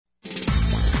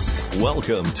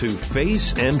Welcome to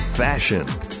Face and Fashion,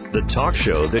 the talk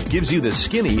show that gives you the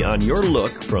skinny on your look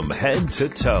from head to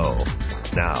toe.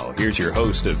 Now, here's your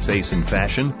host of Face and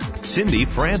Fashion, Cindy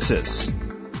Francis.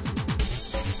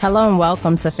 Hello and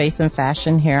welcome to Face and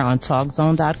Fashion here on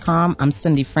TalkZone.com. I'm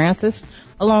Cindy Francis,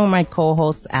 along with my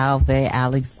co-host Alve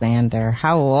Alexander.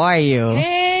 How are you?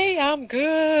 Hey, I'm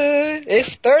good.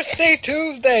 It's Thursday,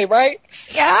 Tuesday, right?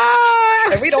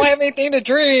 Yeah. And we don't have anything to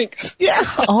drink. Yeah.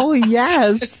 Oh,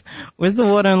 yes. Where's the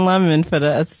water and lemon for the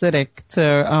acidic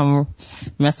to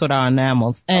mess with our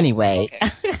enamels? Anyway.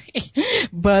 Okay.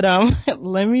 But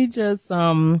let me just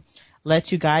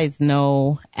let you guys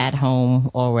know at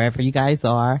home or wherever you guys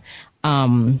are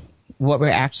what we're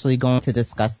actually going to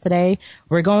discuss today.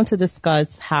 We're going to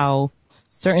discuss how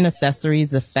certain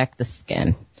accessories affect the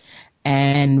skin.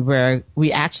 And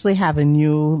we actually have a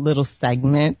new little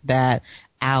segment that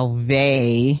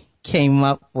Alve came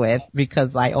up with,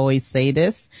 because I always say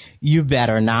this, you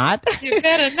better not. You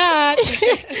better not.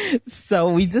 So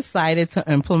we decided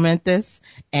to implement this,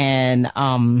 and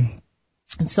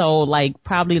so like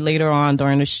probably later on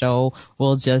during the show,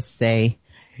 we'll just say,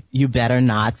 you better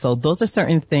not. So those are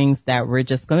certain things that we're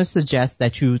just going to suggest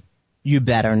that you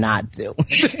better not do.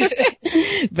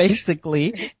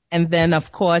 Basically. And then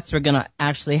of course we're going to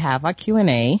actually have our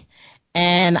Q&A.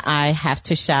 And I have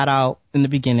to shout out in the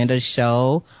beginning of the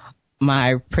show,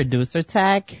 my producer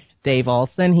tech, Dave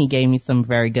Olson. He gave me some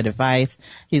very good advice.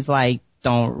 He's like,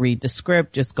 don't read the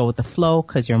script, just go with the flow,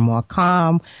 because you're more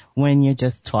calm when you're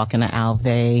just talking to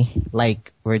Alve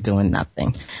like we're doing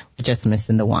nothing. We're just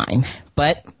missing the wine.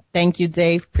 But thank you,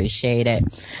 Dave. Appreciate it.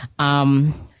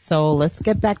 So let's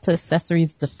get back to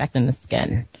accessories affecting the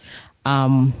skin.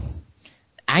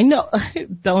 I know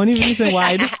the only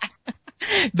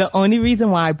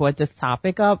reason why I brought this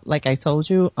topic up, like I told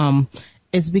you,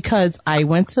 is because I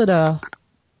went to the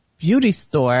beauty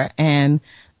store and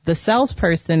the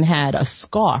salesperson had a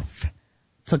scarf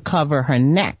to cover her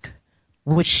neck,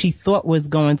 which she thought was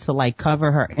going to like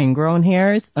cover her ingrown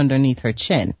hairs underneath her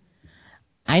chin.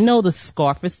 I know the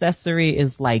scarf accessory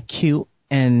is like cute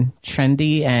and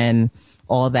trendy and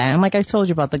all that. And like I told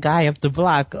you about the guy up the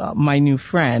block, my new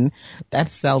friend that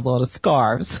sells all the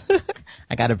scarves.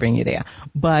 I got to bring you there.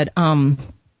 But,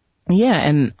 yeah,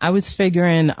 and I was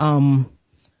figuring,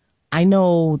 I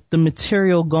know the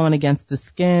material going against the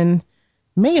skin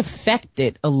may affect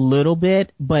it a little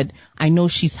bit, but I know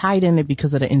she's hiding it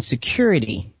because of the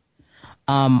insecurity.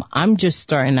 I'm just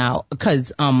starting out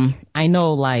because, I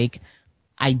know like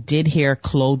I did hear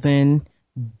clothing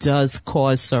does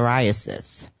cause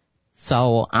psoriasis.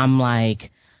 So I'm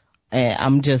like,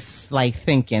 I'm just like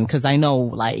thinking, cause I know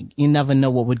like you never know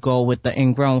what would go with the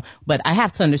ingrown, but I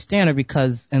have to understand her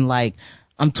because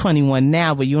I'm 21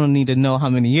 now, but you don't need to know how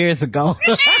many years ago.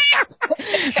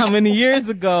 How many years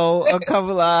ago, a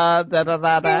couple of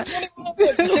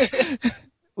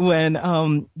when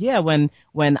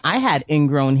I had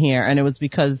ingrown hair, and it was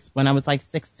because when I was like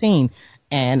 16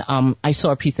 and I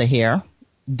saw a piece of hair,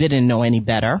 didn't know any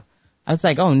better. I was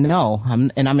like, oh no,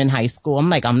 I'm in high school. I'm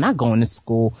like, I'm not going to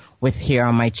school with hair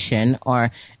on my chin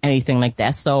or anything like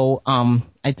that. So,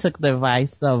 I took the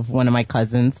advice of one of my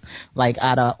cousins, like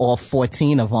out of all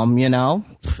 14 of them,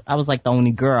 I was like the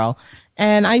only girl,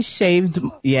 and I shaved.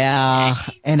 Yeah.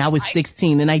 And I was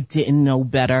 16 and I didn't know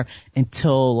better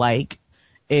until like,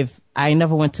 if I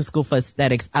never went to school for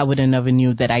aesthetics, I would have never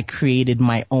knew that I created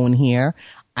my own hair.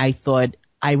 I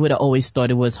would have always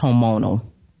thought it was hormonal.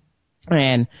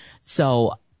 And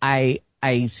so I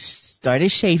started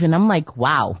shaving. I'm like,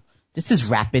 wow, this is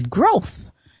rapid growth.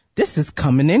 This is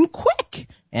coming in quick.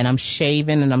 And I'm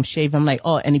shaving. I'm like,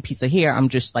 oh, any piece of hair, I'm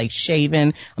just like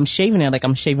shaving. I'm shaving it like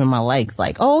I'm shaving my legs.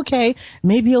 Like, oh, okay,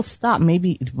 maybe it'll stop.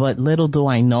 Maybe, but little do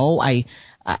I know,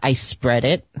 I spread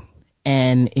it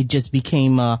and it just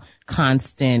became a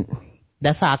constant.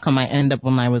 That's how come I end up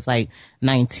when I was like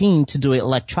 19 to do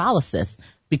electrolysis,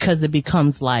 because it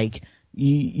becomes like,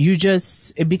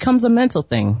 it becomes a mental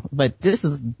thing. But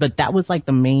that was like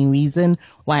the main reason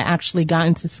why I actually got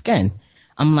into skin.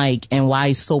 I'm like, and why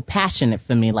it's so passionate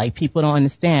for me. Like, people don't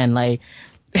understand. Like,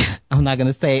 I'm not going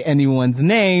to say anyone's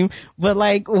name, but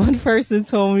like one person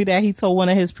told me that he told one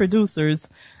of his producers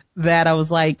that I was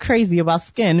like crazy about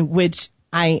skin, which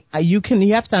you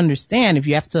have to understand if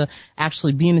you have to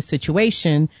actually be in a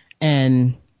situation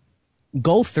and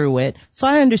go through it. So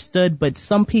I understood, but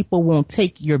some people won't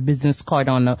take your business card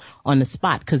on the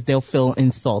spot because they'll feel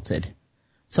insulted.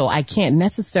 So I can't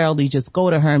necessarily just go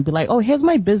to her and be like, oh, here's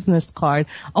my business card.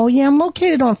 Oh, yeah, I'm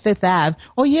located on Fifth Ave.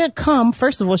 Oh, yeah, come.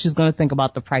 First of all, she's going to think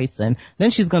about the pricing.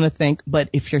 Then she's going to think, but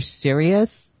if you're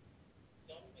serious,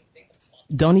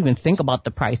 don't even think about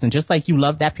the price. And just like you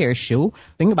love that pair of shoe,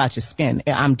 think about your skin.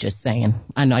 I'm just saying.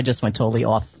 I know I just went totally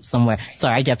off somewhere.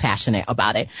 Sorry, I get passionate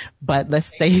about it. But let's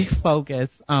stay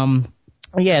focused.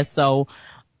 So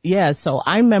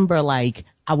I remember like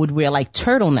I would wear like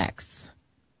turtlenecks.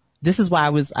 This is why I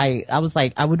was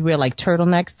like, I would wear like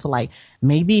turtlenecks to like,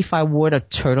 maybe if I wore the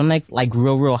turtleneck like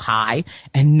real high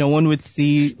and no one would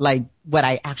see like what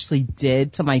I actually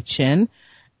did to my chin.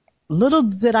 Little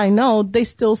did I know they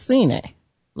still seen it.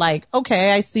 Like,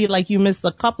 okay, I see like you missed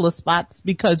a couple of spots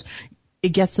because it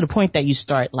gets to the point that you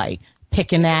start like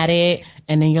picking at it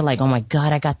and then you're like, oh my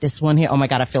God, I got this one here. Oh my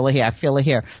God, I feel it here. I feel it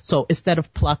here. So instead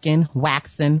of plucking,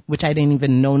 waxing, which I didn't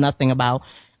even know nothing about,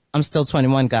 I'm still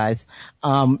 21, guys.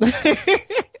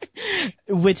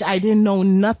 Which I didn't know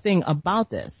nothing about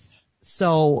this.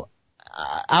 So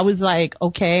I was like,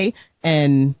 okay.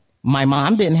 And my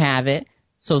mom didn't have it.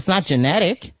 So it's not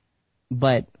genetic,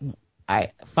 but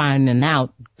I finding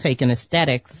out, taking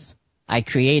aesthetics, I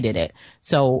created it.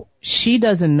 So she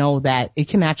doesn't know that it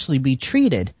can actually be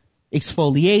treated.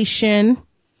 Exfoliation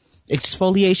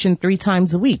 3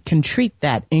 times a week can treat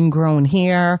that ingrown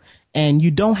hair. And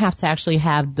you don't have to actually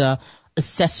have the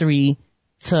accessory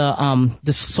to,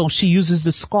 so she uses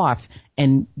the scarf.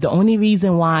 And the only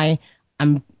reason why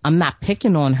I'm not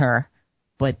picking on her,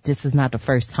 but this is not the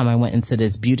first time I went into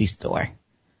this beauty store.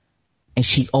 And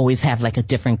she always have like a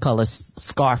different color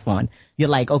scarf on. You're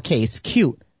like, okay, it's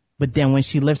cute. But then when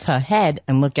she lifts her head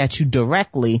and look at you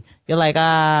directly, you're like,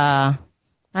 I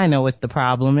know what the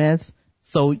problem is.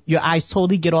 So your eyes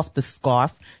totally get off the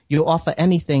scarf. You're off of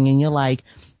anything and you're like,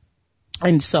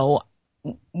 and so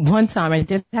one time I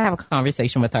did have a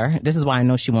conversation with her. This is why I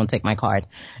know she won't take my card.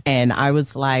 And I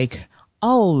was like,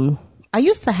 oh, I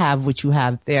used to have what you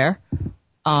have there.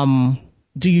 Do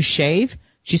you shave?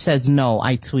 She says, no,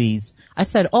 I tweeze. I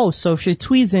said, oh, so if you're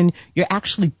tweezing, you're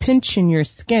actually pinching your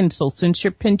skin. So since you're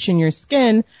pinching your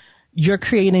skin, you're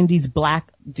creating these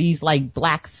black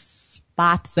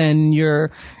spots and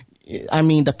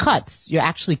the cuts. You're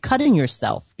actually cutting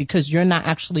yourself because you're not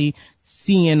actually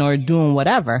seeing or doing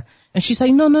whatever. And she's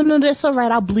like, no, that's all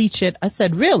right. I'll bleach it. I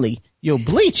said, really? You'll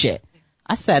bleach it?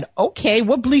 I said, okay,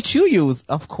 what bleach you use?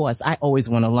 Of course, I always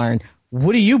want to learn.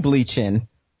 What are you bleaching?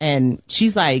 And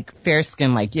she's like fair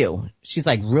skin like you. She's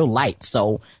like real light.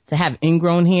 So to have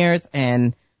ingrown hairs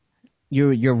and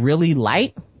you're really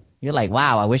light, you're like,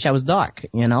 wow, I wish I was dark.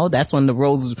 You know, that's when the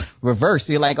roles reverse.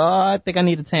 You're like, oh, I think I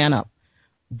need to tan up.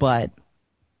 But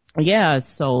yeah,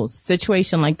 so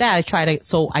situation like that, I try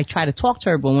to talk to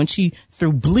her, but when she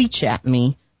threw bleach at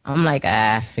me, I'm like,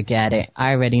 forget it.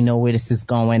 I already know where this is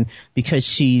going because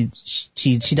she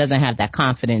doesn't have that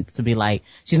confidence to be like,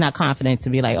 she's not confident to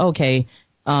be like, okay,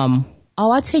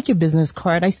 I'll take your business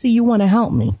card. I see you want to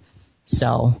help me.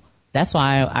 So that's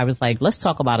why I was like, let's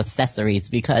talk about accessories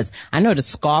because I know the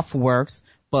scarf works,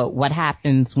 but what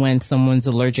happens when someone's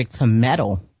allergic to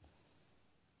metal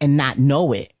and not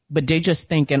know it? But they're just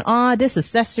thinking, this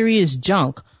accessory is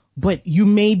junk, but you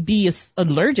may be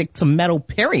allergic to metal,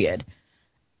 period.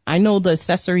 I know the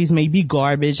accessories may be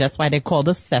garbage. That's why they're called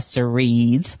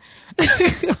accessories.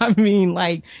 I mean,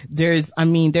 like, they're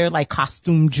like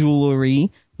costume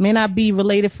jewelry. May not be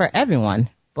related for everyone,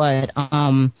 but,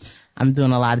 I'm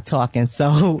doing a lot of talking,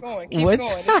 so. Keep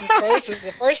going. This is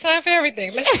the first time for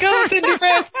everything. Let's go, Cindy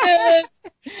Francis.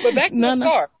 But back to the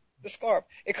scarf. The scarf.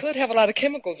 It could have a lot of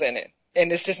chemicals in it. And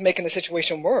it's just making the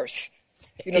situation worse.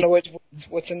 You don't know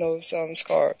what's in those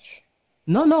scarves.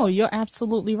 No, you're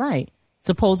absolutely right.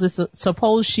 Suppose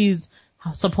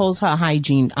her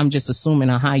hygiene. I'm just assuming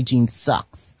her hygiene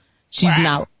sucks. She's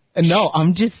not. No,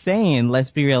 I'm just saying.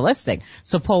 Let's be realistic.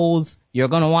 Suppose you're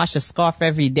gonna wash a scarf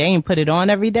every day and put it on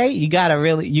every day. You're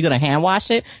gonna hand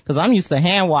wash it? Because I'm used to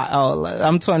hand wash. Oh,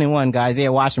 I'm 21, guys. Yeah,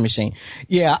 washing machine.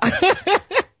 Yeah.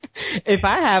 If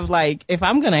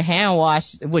I'm gonna hand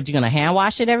wash, you're gonna hand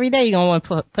wash it every day? You're gonna want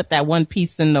to put that one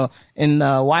piece in the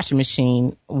washing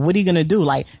machine. What are you gonna do?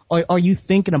 Like, or are you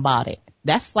thinking about it?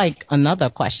 That's like another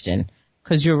question.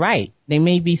 Cause you're right. There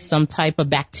may be some type of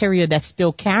bacteria that's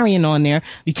still carrying on there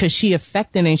because she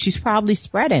affected it and she's probably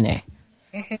spreading it.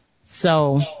 Mm-hmm.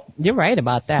 So you're right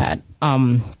about that.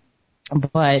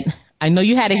 But I know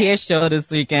you had a hair show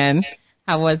this weekend.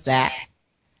 How was that?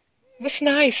 It was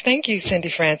nice. Thank you, Cindy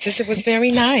Francis. It was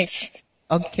very nice.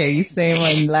 Okay, you say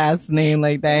my last name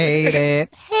like that. Hate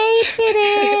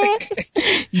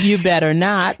it. You better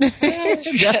not.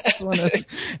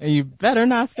 You better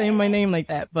not say my name like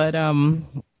that. But,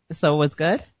 so it was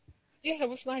good? Yeah, it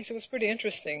was nice. It was pretty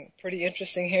interesting. Pretty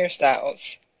interesting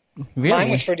hairstyles. Really? Mine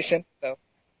was pretty simple, though.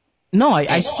 No,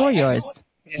 I saw yours.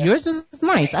 Yeah. Yours was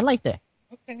nice. I liked it.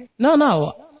 Okay.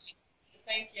 No.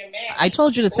 I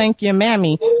told you to thank your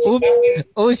mammy. Oops.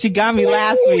 Oh, she got me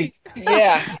last week.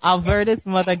 Yeah. Alberta's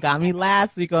mother got me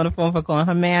last week on the phone for calling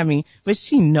her mammy, but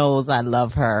she knows I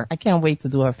love her. I can't wait to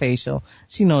do her facial.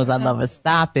 She knows I love her.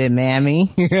 Stop it,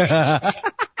 mammy.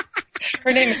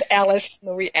 Her name is Alice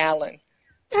Marie Allen.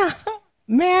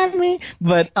 Mammy.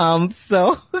 But,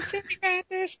 so.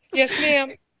 Yes,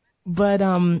 ma'am. But,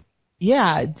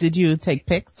 yeah, did you take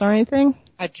pics or anything?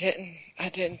 I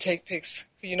didn't take pics.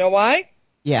 You know why?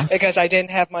 Yeah. Because I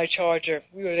didn't have my charger.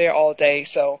 We were there all day,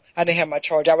 so I didn't have my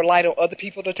charger. I relied on other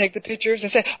people to take the pictures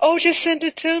and say, oh, just send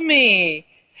it to me.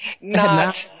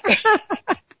 Not.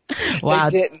 Wow.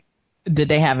 They didn't. Did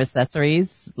they have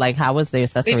accessories? Like, how was the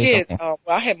accessories? They did. Okay. Well,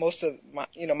 I had most of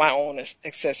my own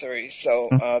accessories.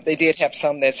 So, they did have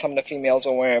some that some of the females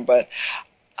were wearing, but,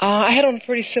 I had on a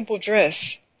pretty simple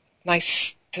dress.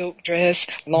 Nice silk dress,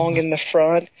 long in the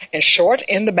front and short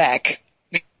in the back.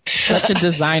 Such a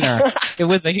designer. It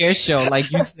was a hair show.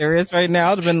 Like, you serious right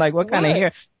now? I'd have been like, what kind of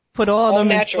hair? Put all them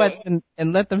natural. in sweats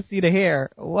and let them see the hair.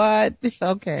 What?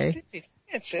 Okay.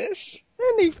 Francis.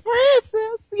 Cindy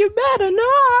Francis, you better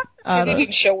not. Cindy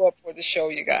didn't show up for the show,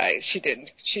 you guys. She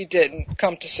didn't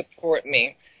come to support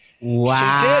me.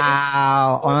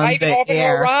 Wow. On I the offered her a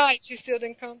air. ride. She still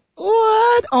didn't come.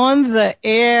 What? On the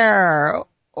air.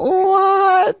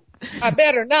 What? I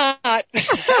better not.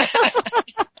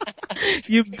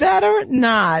 You better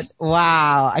not.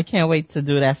 Wow. I can't wait to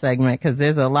do that segment because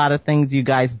there's a lot of things you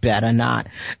guys better not.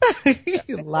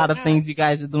 A lot of things you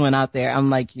guys are doing out there. I'm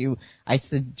like you. I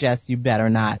suggest you better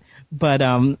not. But,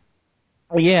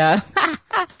 yeah.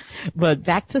 But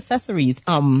back to accessories.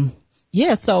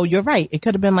 Yeah, so you're right. It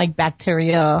could have been like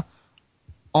bacteria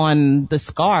on the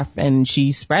scarf and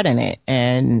she's spreading it.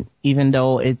 And even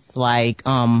though it's like,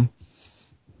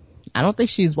 I don't think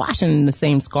she's washing the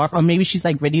same scarf, or maybe she's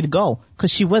like ready to go because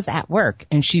she was at work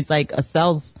and she's like a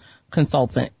sales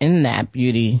consultant in that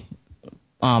beauty.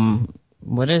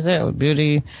 What is it?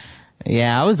 Beauty.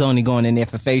 Yeah, I was only going in there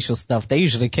for facial stuff. They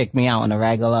usually kick me out on a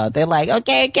regular. They're like,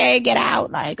 okay, get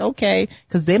out. Like, okay.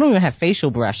 Cause they don't even have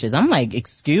facial brushes. I'm like,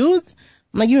 excuse?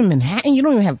 I'm like, you in Manhattan? You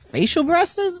don't even have facial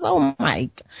brushes? Oh my.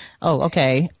 Oh,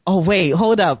 okay. Oh, wait,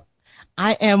 hold up.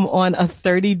 I am on a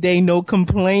 30-day no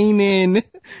complaining.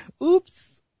 Oops.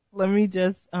 Let me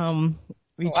just, retract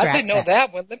I didn't know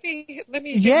that one. Let me get my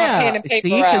pen and paper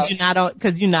see, out.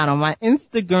 cause you're not on my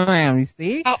Instagram, you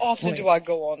see? How often do I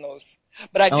go on those?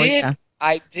 But I did. Yeah.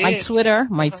 I did.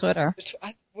 My Twitter.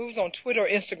 We was on Twitter or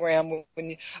Instagram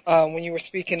when you were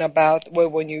speaking about,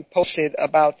 when you posted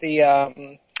about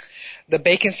the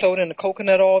baking soda and the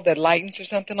coconut oil that lightens or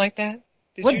something like that.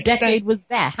 What decade was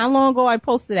that? How long ago I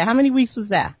posted that? How many weeks was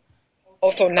that?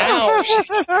 Oh, so now she's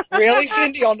really,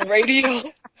 Cindy, on the radio?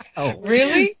 Oh,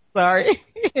 really? Sorry.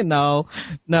 No,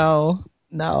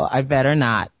 I better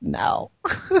not. No.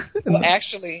 Well,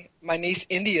 actually, my niece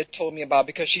India told me about it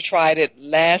because she tried it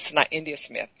India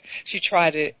Smith. She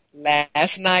tried it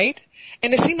last night,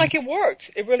 and it seemed like it worked.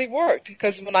 It really worked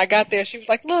because when I got there, she was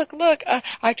like, look,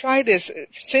 I tried this.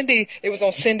 Cindy, it was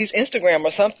on Cindy's Instagram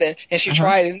or something, and she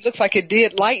tried it. It looks like it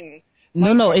did lighten.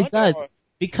 No, it does.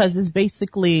 Because it's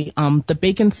basically, the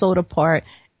baking soda part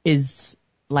is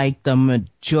like the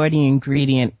majority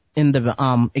ingredient in the,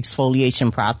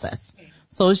 exfoliation process.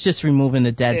 So it's just removing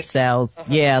the dead cells.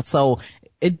 Yeah, so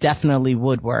it definitely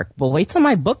would work. But wait till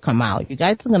my book come out. You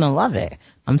guys are gonna love it.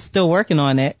 I'm still working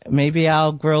on it. Maybe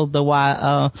I'll grill the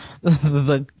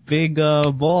big,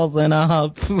 balls in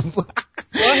a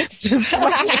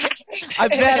I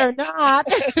better not.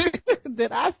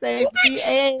 Did I say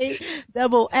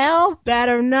BALL?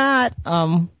 Better not.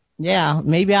 Yeah,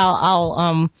 maybe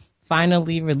I'll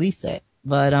finally release it.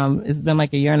 But, it's been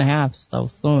like a year and a half, so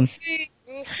soon.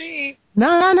 We'll see. No.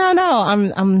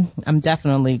 I'm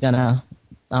definitely gonna,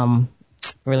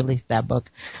 release that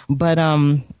book. But,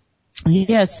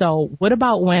 yeah, so what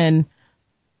about when,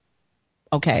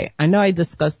 okay, I know I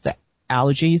discussed the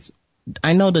allergies.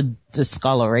 I know the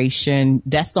discoloration,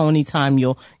 that's the only time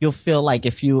you'll feel like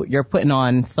if you're putting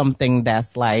on something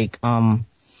that's like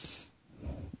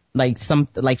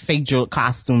fake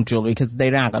costume jewelry, because they're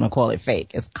not going to call it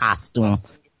fake. It's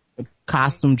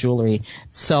costume jewelry.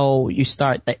 So you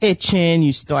start the itching,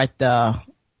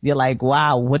 you're like,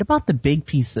 wow, what about the big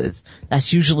pieces?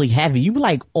 That's usually heavy. You be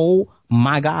like, oh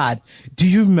my God. Do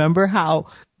you remember how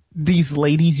these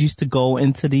ladies used to go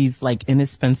into these like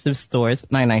inexpensive stores,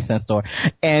 99-cent store,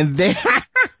 and they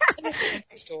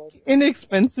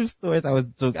inexpensive stores. I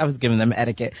was giving them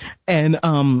etiquette, and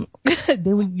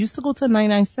they used to go to the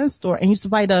 99-cent store and used to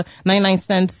buy the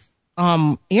 99-cent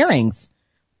earrings,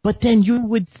 but then you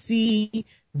would see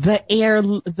the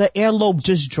earlobe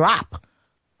just drop.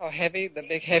 Oh, heavy, the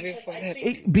big heavy from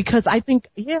heavy. Because I think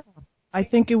it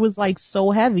was like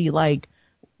so heavy. Like,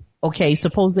 okay,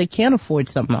 suppose they can't afford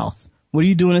something else. What do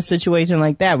you do in a situation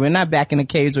like that? We're not back in the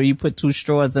caves where you put two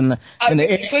straws in the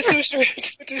put two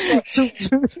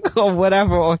straws. or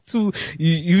whatever, or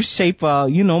you shape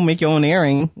make your own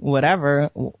earring, whatever.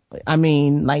 I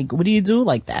mean, like, what do you do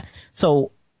like that?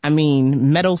 So, I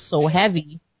mean, metal's so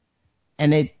heavy,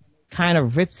 and it kind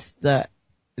of rips the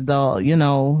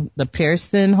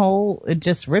piercing hole. It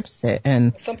just rips it,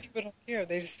 and some people don't care.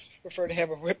 They just prefer to have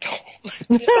a ripped hole.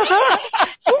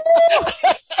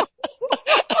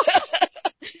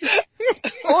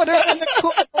 Order in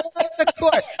the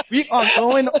court. We are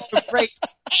going on a break.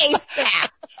 ASAP.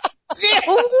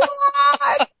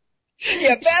 What?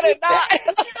 You better not.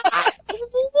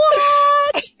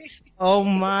 What? Oh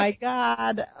my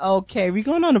God. Okay, we're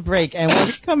going on a break, and when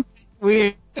we come,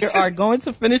 we are going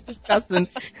to finish discussing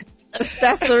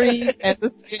accessories and the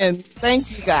skin.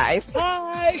 Thank you guys.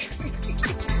 Bye.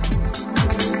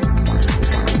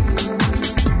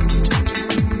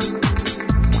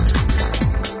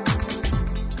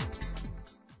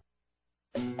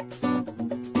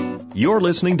 You're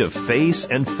listening to Face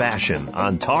and Fashion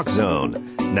on Talk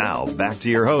Zone. Now, back to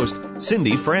your host,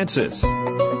 Cindy Francis.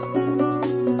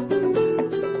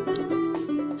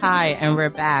 Hi, and we're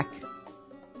back.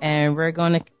 And we're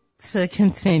going to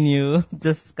continue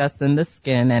discussing the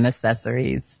skin and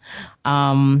accessories.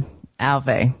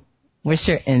 Alve, what's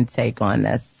your intake on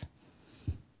this?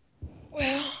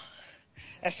 Well,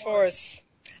 as far as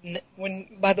when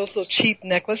buy those little cheap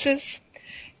necklaces,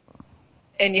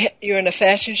 and you're in a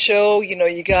fashion show,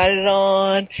 you got it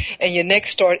on, and your neck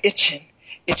start itching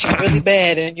really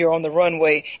bad, and you're on the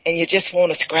runway, and you just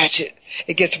want to scratch it.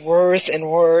 It gets worse and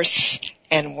worse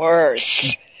and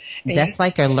worse. That's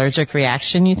like an allergic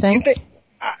reaction, you think?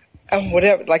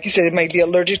 Whatever. Like you said, it might be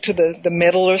allergic to the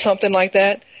metal or something like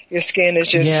that. Your skin is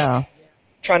just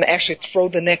trying to actually throw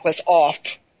the necklace off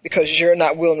because you're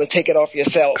not willing to take it off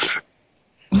yourself.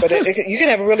 But you can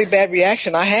have a really bad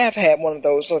reaction. I have had one of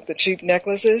those with the cheap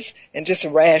necklaces and just a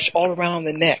rash all around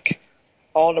the neck,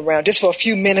 all around, just for a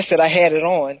few minutes that I had it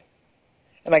on.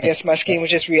 And I guess my skin was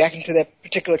just reacting to that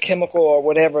particular chemical or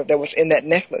whatever that was in that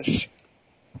necklace.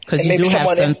 Because you do have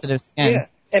sensitive skin. Yeah.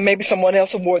 And maybe someone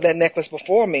else wore that necklace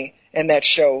before me in that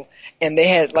show, and they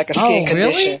had like a skin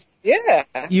condition. Really? Yeah.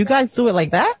 You guys do it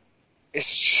like that?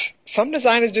 Some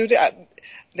designers do that.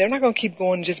 They're not going to keep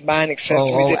going and just buying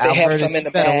accessories if they have some in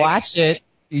the bag. You better watch it.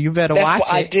 You better watch it.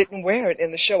 That's why I didn't wear it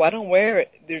in the show. I don't wear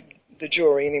it, the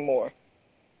jewelry anymore.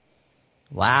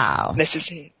 Wow. Unless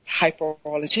it's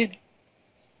hypoallergenic.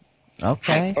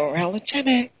 Okay.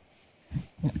 Hypoallergenic.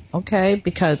 Okay,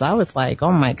 because I was like,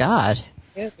 oh my God.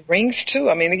 Yeah, the rings too.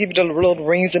 I mean, they give you the little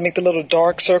rings that make the little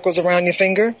dark circles around your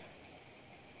finger.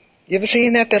 You ever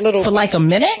seen that little... For like a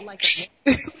minute? And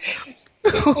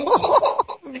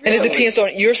it depends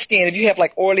on your skin. If you have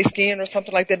like oily skin or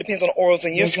something like that, it depends on the oils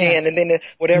in your skin. And then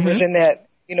whatever's in that,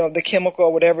 the chemical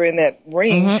or whatever in that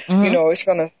ring, it's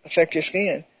going to affect your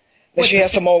skin. Unless you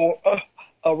have some old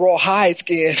raw hide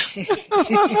skin.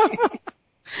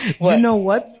 You know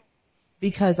what?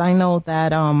 Because I know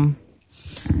that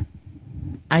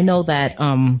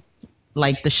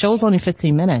like the show's only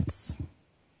 15 minutes.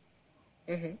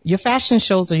 Mm-hmm. Your fashion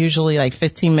shows are usually like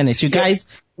 15 minutes. You guys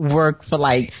work for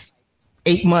like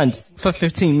 8 months for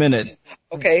 15 minutes.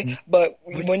 Okay, but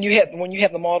when you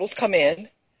have the models come in,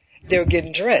 they're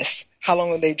getting dressed. How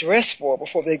long are they dressed for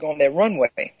before they go on their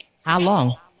runway? How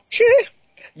long?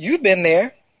 You've been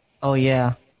there. Oh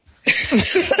yeah.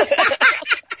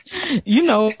 You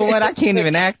know what? I can't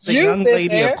even ask the young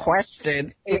lady a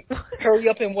question. Hurry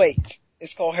up and wait.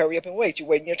 It's called hurry up and wait. You're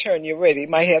waiting your turn. You're ready. You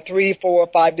might have 3, 4,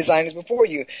 5 designers before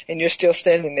you, and you're still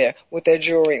standing there with that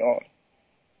jewelry on.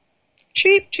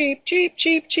 Cheap, cheap, cheap,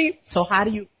 cheap, cheap. So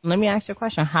let me ask you a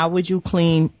question. How would you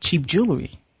clean cheap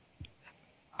jewelry?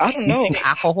 I don't know.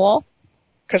 Alcohol?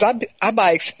 Because I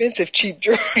buy expensive cheap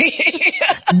jewelry.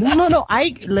 No.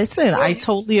 I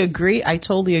totally agree. I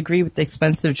totally agree with the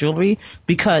expensive jewelry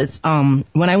because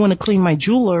when I want to clean my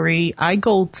jewelry, I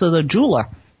go to the jeweler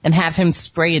and have him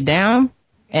spray it down,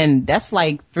 and that's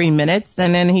like 3 minutes,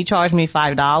 and then he charged me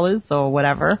 $5 or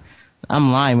whatever.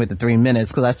 I'm lying with the 3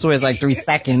 minutes because I swear it's like 3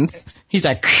 seconds. He's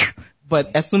like,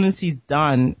 but as soon as he's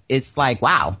done, it's like,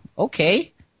 wow,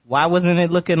 okay. Why wasn't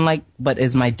it looking like? But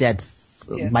it's my dead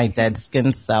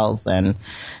skin cells. And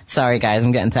sorry guys,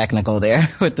 I'm getting technical there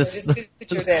with this. Just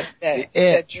picture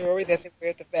that jewelry that they wear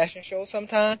at the fashion show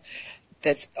sometime.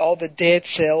 That's all the dead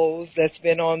cells that's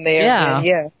been on there.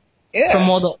 Yeah. From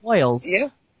all the oils. Yeah.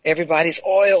 Everybody's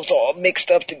oils all mixed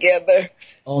up together.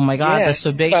 Oh my God, the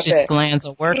sebaceous glands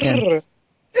are working.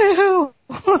 Ew.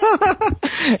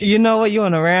 You know what? You're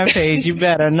on a rampage. You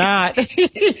better not.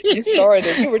 You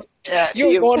started.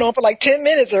 You were going on for like 10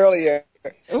 minutes earlier.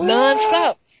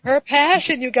 Non-stop. Her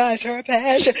passion, you guys, her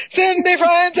passion. Cindy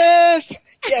Francis!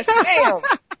 Yes, ma'am.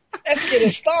 Let's get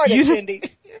it started, Cindy.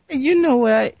 You know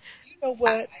what? You know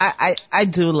what? I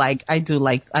do love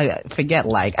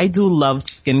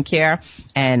skincare,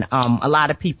 and a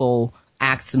lot of people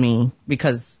ask me,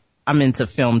 because I'm into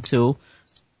film too,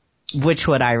 which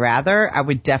would I rather? I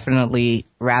would definitely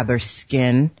rather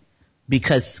skin,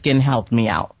 because skin helped me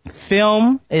out.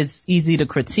 Film is easy to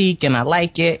critique and I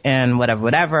like it and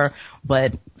whatever,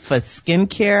 but for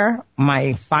skincare,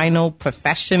 my final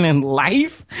profession in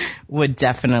life would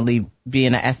definitely be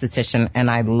an esthetician,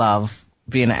 and I love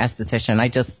being an esthetician. I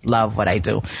just love what I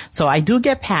do. So I do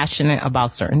get passionate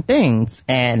about certain things,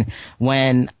 and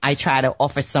when I try to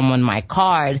offer someone my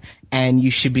card, and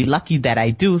you should be lucky that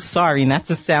I do, sorry not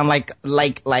to sound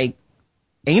like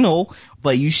anal,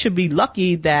 but you should be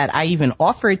lucky that I even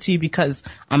offer it to you, because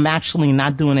I'm actually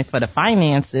not doing it for the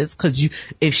finances. Because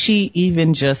if she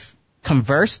even just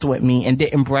conversed with me and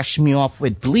didn't brush me off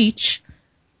with bleach,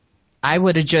 yeah,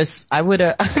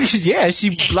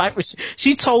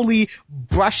 she totally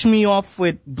brushed me off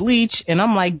with bleach, and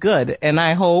I'm like, good. And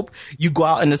I hope you go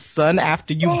out in the sun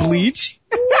after you bleach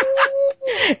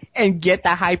and get the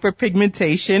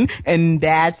hyperpigmentation, and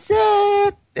that's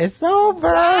it. It's over.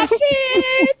 That's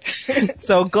it.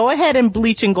 So go ahead and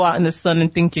bleach and go out in the sun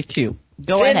and think you're cute.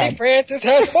 Go ahead. Cindy Francis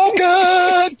has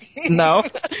spoken. No.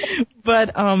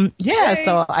 But, yeah,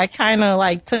 so I kind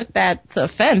of took that to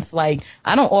offense. I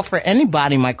don't offer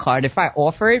anybody my card. If I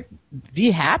offer it,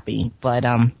 be happy. But,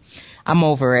 I'm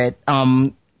over it.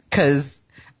 'Cause,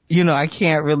 I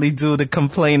can't really do the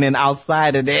complaining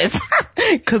outside of this.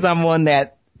 'Cause I'm on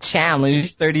that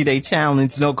challenge, 30-day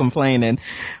challenge, no complaining.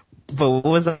 But what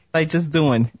was I just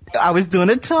doing? I was doing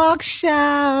a talk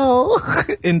show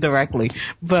indirectly.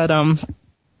 But,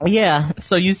 yeah.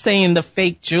 So you're saying the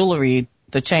fake jewelry,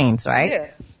 the chains,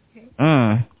 right?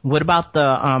 Yeah. What about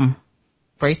the,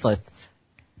 bracelets?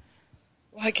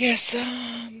 Well, I guess,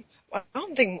 I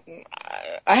don't think,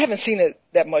 I haven't seen it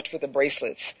that much with the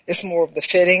bracelets. It's more of the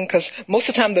fitting, because most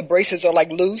of the time the bracelets are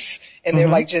loose, and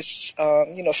they're just,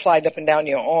 sliding up and down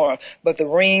your arm. But the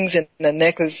rings and the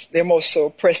necklace, they're more so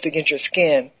pressed against your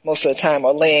skin most of the time,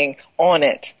 or laying on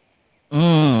it.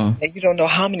 And you don't know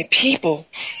how many people.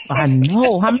 I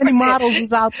know. How many models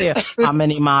is out there?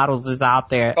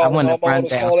 I want to run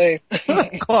down.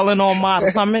 Calling all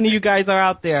models. How many of you guys are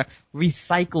out there?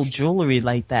 Recycle jewelry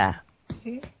like that.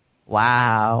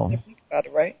 Wow. You think about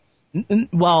it, right?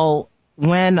 Well,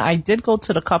 when I did go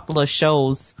to the couple of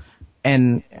shows,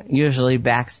 and usually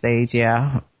backstage,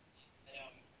 yeah.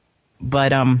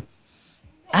 But, I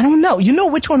don't know. You know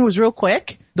which one was real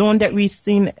quick? The one that we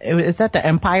seen, is that the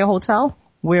Empire Hotel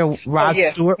where Rod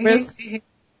Stewart was?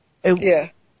 Yeah,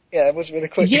 it was really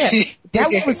quick. Yeah,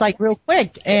 that one was real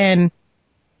quick. And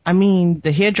I mean,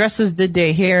 the hairdressers did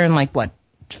their hair in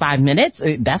 5 minutes?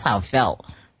 That's how it felt.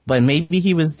 But maybe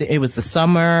it was the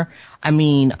summer. I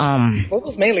mean, Well, it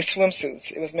was mainly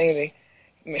swimsuits. It was mainly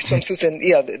swimsuits and,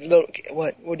 the little,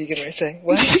 what are you going to say?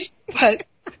 What? What?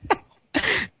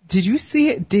 Did you see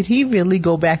it? Did he really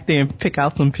go back there and pick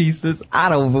out some pieces? I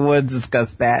don't want to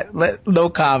discuss that. No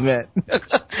comment.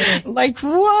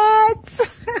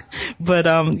 What? But,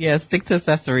 yeah, stick to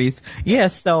accessories. Yeah,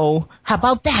 so how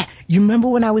about that? You remember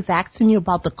when I was asking you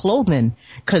about the clothing?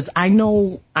 'Cause I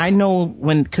know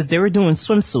cause they were doing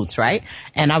swimsuits, right?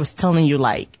 And I was telling you,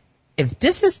 if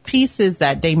this is pieces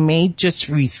that they may just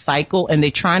recycle and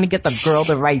they're trying to get the girl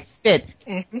the right fit,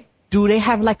 do they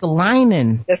have a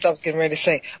lining? That's what I was getting ready to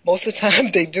say. Most of the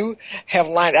time they do have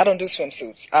lining. I don't do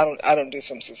swimsuits. I don't do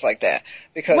swimsuits like that,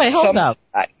 because wait, hold up.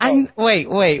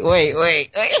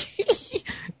 Wait.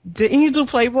 Didn't you do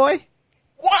Playboy?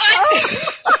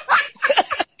 What?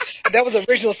 That was an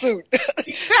original suit.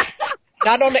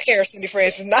 Not on the air, Cindy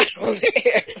Francis. Not on the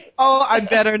air. Oh, I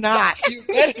better not. You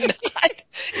better not.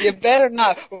 You better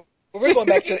not. We're going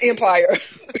back to the Empire.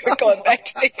 We're going back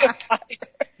to the Empire.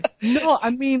 No, I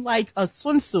mean a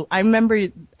swimsuit. I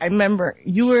remember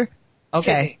you were,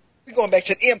 okay. We're going back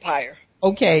to the Empire.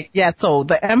 Okay, yeah, so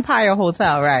the Empire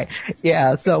Hotel, right.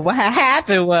 Yeah, so what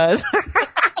happened was,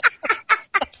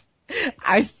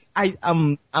 She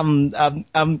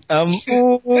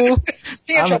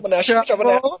in trouble now. She's in trouble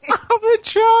now. I'm in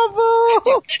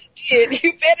trouble.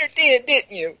 You better did,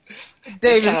 didn't you?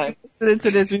 David, listening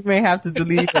to this, we may have to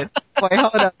delete it. Wait,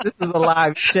 hold up. This is a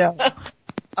live show.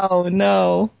 Oh,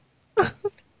 no.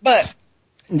 But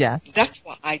yes, that's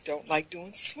why I don't like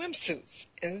doing swimsuits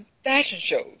in fashion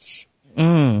shows.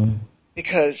 Mm.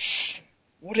 Because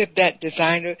What if that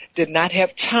designer did not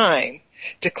have time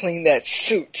to clean that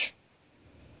suit?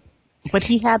 But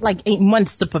he had like 8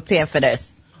 months to prepare for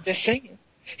this. Just saying.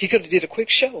 He could have did a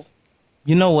quick show.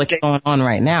 You know what's going on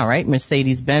right now, right?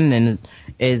 Mercedes-Benz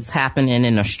is happening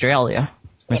in Australia.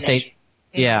 Mercedes,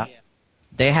 yeah.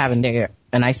 They're having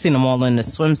and I seen them all in the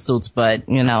swimsuits, but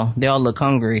you know, they all look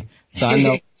hungry. So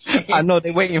I know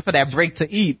they're waiting for that break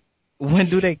to eat. When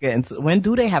do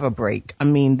they have a break? I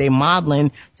mean, they're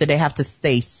modeling, so they have to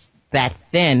stay that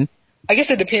thin. I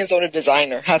guess it depends on the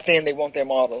designer, how thin they want their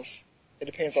models. It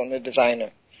depends on the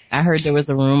designer. I heard there was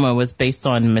a rumor it was based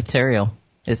on material.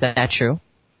 Is that true?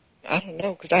 I don't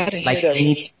know, because I didn't hear that. Like they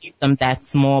need to keep them that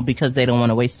small because they don't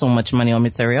want to waste so much money on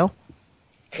material?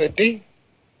 Could be.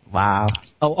 Wow.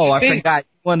 I forgot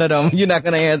one of them. You're not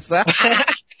going to answer.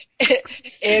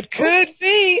 It could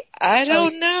be. I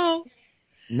don't know.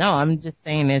 No, I'm just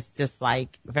saying it's just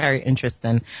like very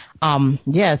interesting.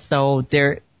 So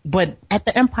but at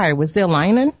the Empire, was there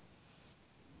lining?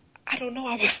 I don't know.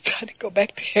 I was trying to go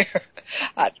back there.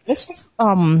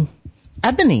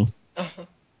 Ebony. Uh-huh.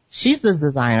 She's the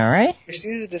designer, right? She's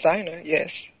a designer,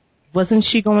 yes. Wasn't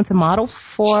she going to model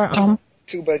for,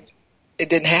 but it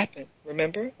didn't happen.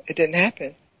 Remember? It didn't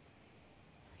happen.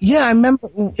 Yeah, I remember.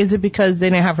 Is it because they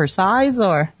didn't have her size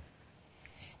or?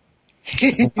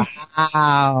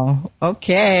 Wow.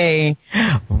 Okay.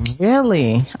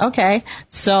 Really? Okay.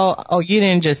 So, you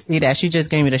didn't just see that. She just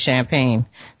gave me the champagne.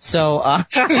 So,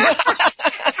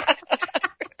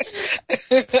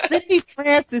 Cindy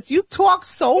Francis, you talk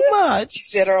so much. She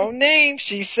said her own name.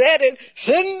 She said it.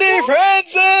 Cindy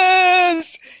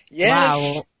Francis!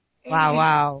 Yes.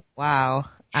 Wow.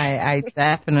 I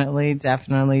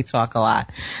definitely talk a lot.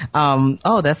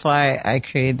 That's why I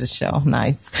created the show.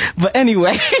 Nice. But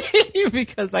anyway,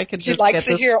 because I could She likes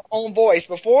to hear her own voice.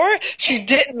 Before, she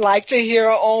didn't like to hear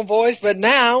her own voice, but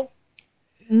now.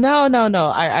 No.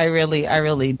 I really,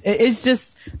 it's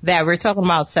just that we're talking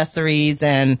about accessories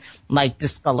and like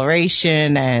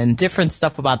discoloration and different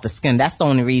stuff about the skin. That's the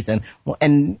only reason.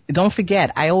 And don't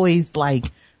forget, I always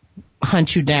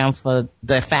hunt you down for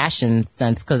the fashion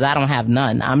sense because I don't have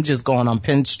none. I'm just going on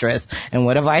Pinterest and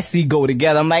whatever I see go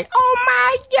together, I'm like, oh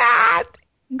my God,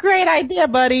 great idea,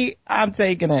 buddy. I'm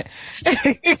taking it.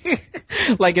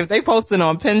 Like if they post it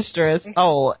on Pinterest,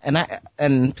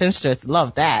 and Pinterest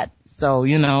love that. So,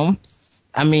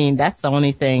 I mean, that's the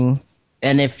only thing.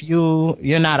 And if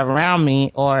you're not around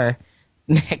me or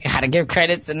gotta give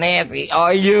credit to Nancy.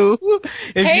 Are you?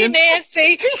 Hey,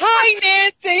 Nancy. Hi,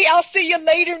 Nancy. I'll see you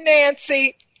later,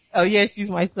 Nancy. Oh, yeah,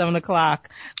 she's my 7 o'clock.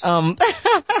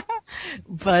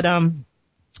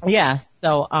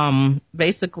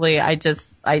 Basically, I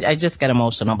just get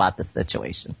emotional about the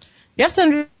situation. You have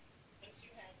to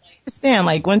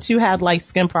understand, once you had,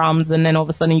 skin problems and then all of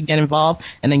a sudden you get involved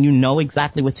and then you know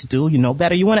exactly what to do, you know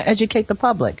better, you want to educate the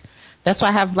public. That's why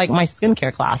I have my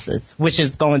skincare classes, which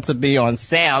is going to be on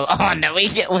sale on the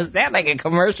weekend. Was that like a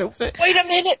commercial? Wait a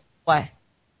minute. What?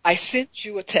 I sent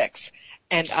you a text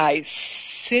and I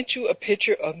sent you a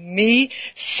picture of me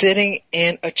sitting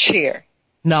in a chair.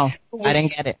 No, I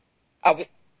didn't get it.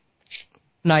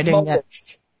 No, I didn't get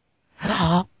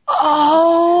it.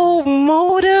 Oh,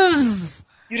 Motives.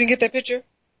 You didn't get that picture?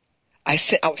 I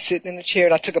was sitting in a chair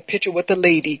and I took a picture with the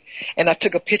lady and I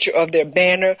took a picture of their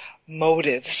banner,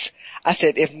 Motives. I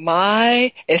said, if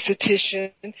my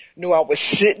esthetician knew I was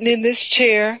sitting in this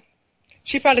chair,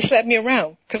 she probably slapped me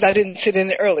around because I didn't sit in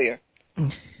it earlier.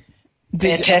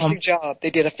 Fantastic job.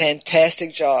 They did a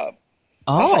fantastic job.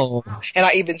 Oh. And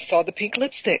I even saw the pink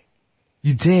lipstick.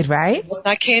 You did, right? It was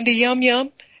not Candy Yum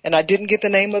Yum, and I didn't get the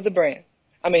name of the brand.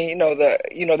 I mean,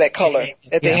 that color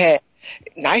that they had.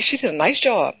 Nice. She did a nice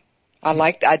job.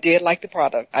 I did like the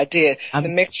product. I did. The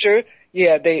mixture,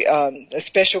 a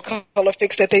special color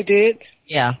fix that they did.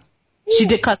 Yeah. She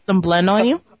did custom blend on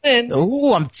you?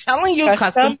 Ooh, I'm telling you,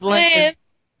 custom blend.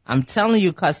 I'm telling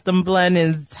you, custom blend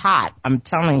is hot. I'm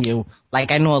telling you.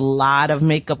 I know a lot of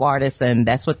makeup artists and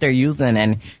that's what they're using,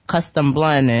 and custom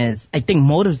blend is, I think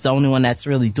Motive's the only one that's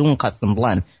really doing custom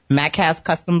blend. MAC has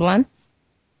custom blend?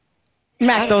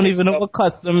 Mac don't even know what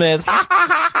custom is.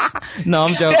 No,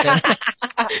 I'm joking.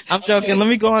 I'm joking. Let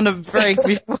me go on a break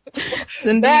before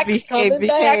Cindy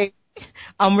behave.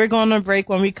 We're going on a break.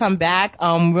 When we come back,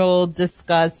 we'll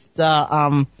discuss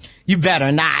the, you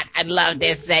better not. I love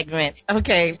this segment.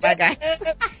 Okay, bye guys.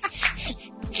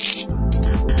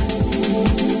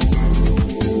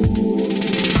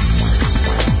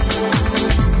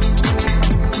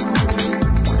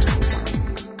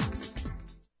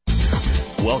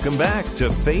 Welcome back to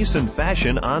Face and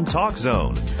Fashion on Talk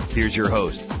Zone. Here's your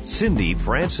host, Cindy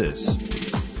Francis.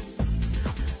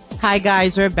 Hi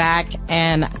guys, we're back,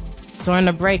 and during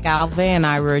the break, Alve and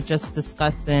I were just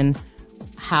discussing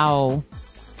how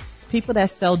people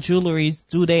that sell jewelries,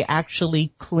 do they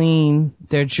actually clean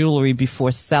their jewelry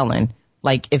before selling?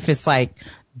 Like if it's like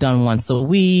done once a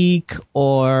week,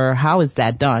 or how is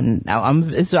that done? Now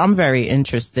I'm very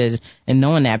interested in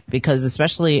knowing that, because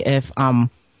especially if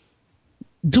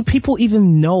do people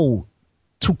even know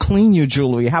to clean your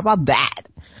jewelry? How about that?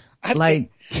 I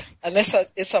think, unless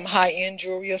it's some high-end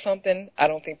jewelry or something, I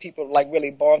don't think people like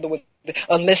really bother with it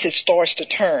unless it starts to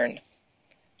turn.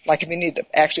 Like if you need to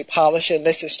actually polish it,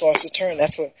 unless it starts to turn,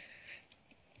 that's what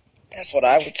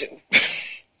I would do.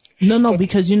 No,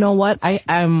 because you know what?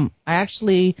 I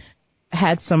actually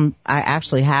have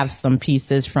some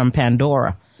pieces from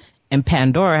Pandora, and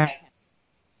Pandora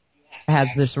has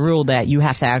this rule that you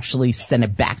have to actually send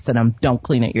it back to them. Don't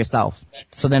clean it yourself.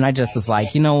 So then I just was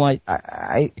like, you know what?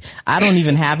 I don't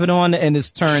even have it on and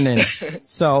it's turning.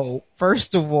 So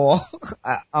first of all,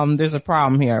 there's a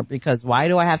problem here, because why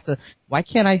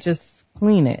can't I just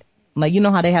clean it? Like, you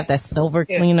know how they have that silver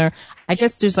cleaner? I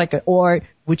guess there's or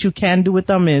what you can do with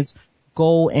them is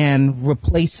go and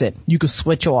replace it. You could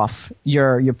switch off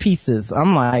your pieces.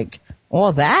 I'm like,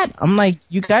 all that? I'm like,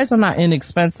 you guys are not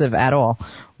inexpensive at all.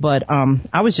 But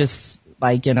I was just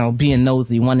like, being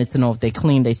nosy, wanted to know if they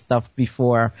clean their stuff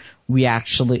before they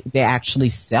actually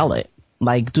sell it.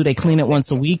 Like, do they clean it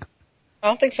once a week? I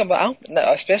don't think so, but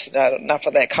no, especially not for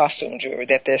that costume jewelry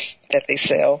that they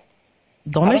sell.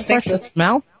 Don't it start to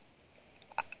smell?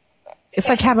 It's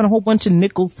like having a whole bunch of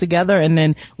nickels together, and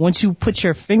then once you put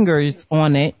your fingers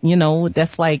on it,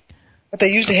 that's like. But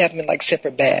they usually have them in like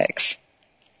separate bags.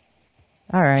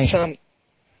 All right.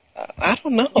 I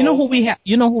don't know. You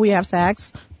know who we have to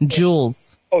ask?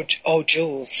 Jules. Oh,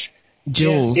 Jules.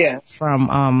 Jules. Yeah.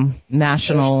 From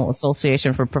National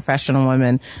Association for Professional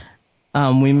Women.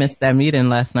 We missed that meeting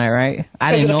last night, right?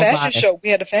 I didn't know about it. We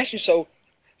had a fashion show,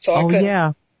 so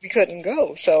we couldn't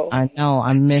go. So I know,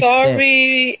 I missed it.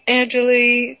 Sorry,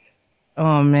 Angeli.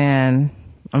 Oh man,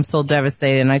 I'm so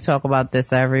devastated. And I talk about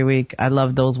this every week. I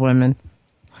love those women.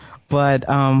 But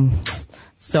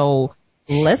so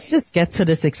let's just get to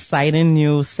this exciting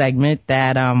new segment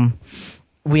that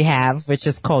we have, which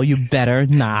is called You Better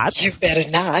Not. You better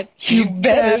not. You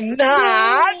better not.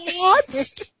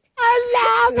 I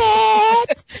love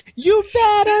it. You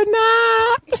better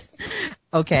not.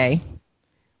 Okay.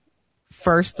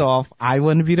 First off, I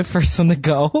want to be the first one to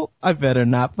go. I better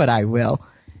not, but I will.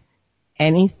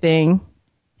 Anything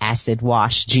acid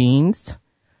wash jeans,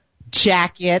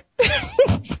 jacket.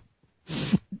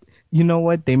 You know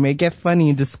what? They may get funny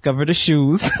and discover the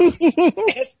shoes.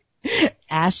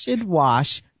 Acid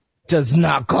wash does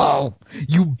not go.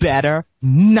 You better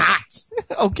not.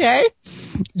 Okay?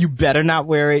 You better not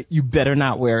wear it. You better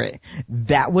not wear it.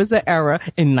 That was an era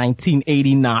in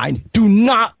 1989. Do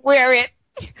not wear it.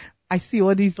 I see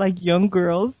all these young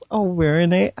girls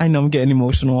wearing it. I know I'm getting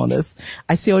emotional on this.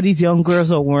 I see all these young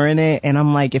girls are wearing it, and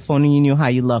I'm like, if only you knew how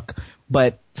you look.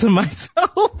 But to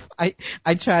myself,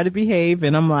 I try to behave,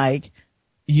 and I'm like,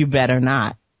 you better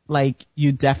not. Like,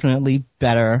 you definitely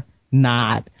better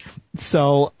not.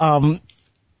 So,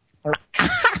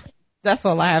 that's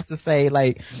all I have to say.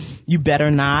 Like, you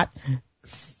better not.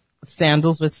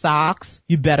 Sandals with socks,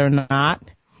 you better not.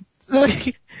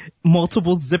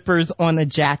 Multiple zippers on a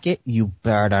jacket, you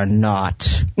better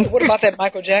not. What about that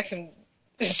Michael Jackson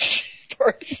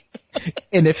purse?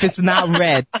 And if it's not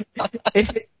red,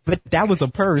 but that was a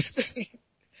purse.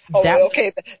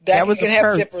 Okay. That was you can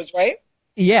have zippers, right?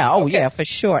 Yeah. Oh, okay. Yeah, for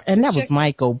sure. And that was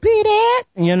Michael. Be that,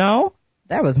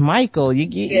 that was Michael. You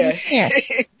can't.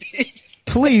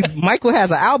 Please, Michael has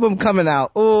an album coming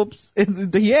out. Oops.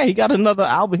 Yeah, he got another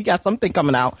album. He got something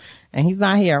coming out. And he's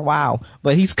not here. Wow.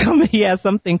 But he's coming. He has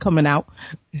something coming out.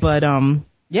 But,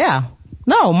 yeah.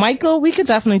 No, Michael, we could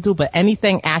definitely do, but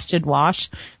anything acid wash,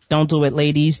 don't do it,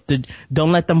 ladies.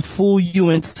 Don't let them fool you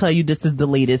and tell you this is the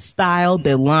latest style.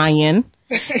 They're lying.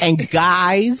 And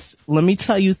guys, let me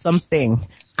tell you something.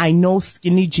 I know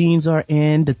skinny jeans are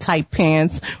in, the tight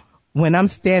pants. When I'm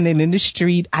standing in the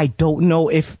street, I don't know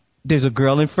if there's a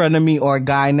girl in front of me or a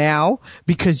guy now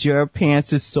because your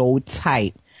pants is so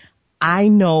tight. I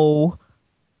know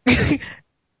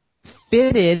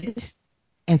fitted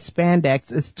and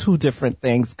spandex is two different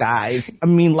things, guys. I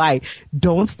mean,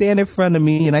 don't stand in front of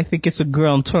me and I think it's a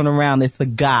girl and turn around, it's a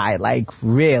guy. Like,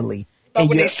 really? But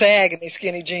when they sag and they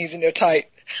skinny jeans and they're tight.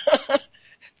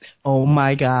 Oh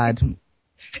my God.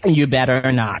 You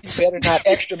better not. You better not.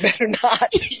 Extra better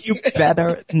not. You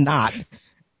better not.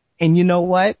 And you know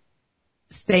what?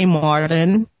 Stay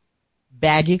modern.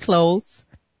 Baggy clothes.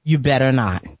 You better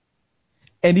not.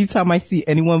 anytime I see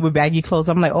anyone with baggy clothes,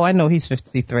 I'm like, oh, I know he's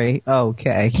 53.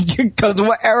 Okay. Cause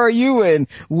what era are you in?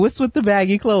 What's with the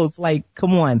baggy clothes? Like,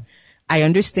 come on. I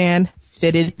understand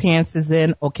fitted pants is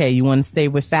in. Okay. You want to stay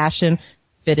with fashion?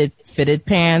 Fitted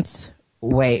pants.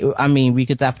 Wait, I mean, we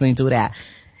could definitely do that.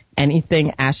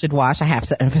 Anything acid wash, I have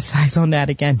to emphasize on that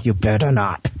again. You better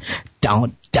not.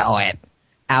 Don't do it.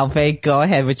 Alve, go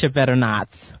ahead with your better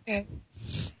nots. Okay.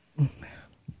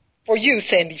 For you,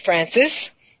 Sandy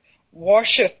Francis,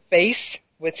 wash your face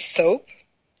with soap.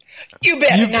 You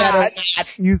better not.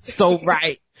 You're so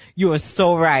right. You are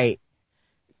so right.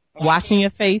 Washing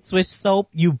your face with soap,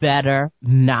 you better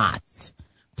not.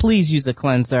 Please use a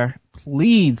cleanser.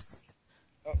 Please.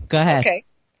 Go ahead. Okay.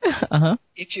 Uh-huh.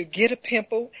 If you get a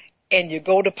pimple and you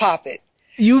go to pop it,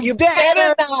 you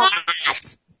better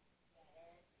not.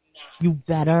 You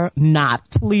better not.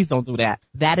 Please don't do that.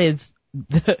 That is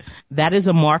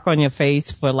a mark on your face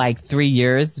for like 3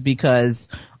 years because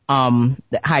the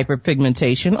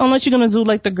hyperpigmentation. Unless you're gonna do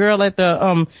like the girl at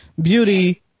the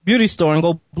beauty store and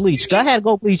go bleach. Go ahead,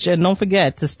 go bleach, and don't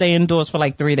forget to stay indoors for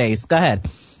like 3 days. Go ahead.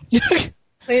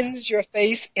 Cleanse your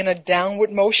face in a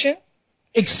downward motion.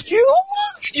 Excuse?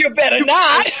 You better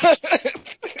not.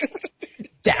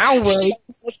 Downward.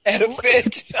 At a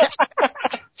bit.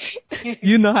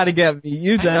 You know how to get me.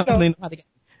 You definitely know how to get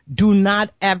me. Do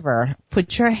not ever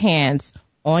put your hands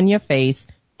on your face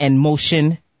and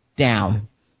motion down.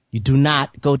 You do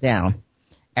not go down.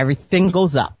 Everything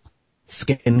goes up.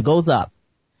 Skin goes up.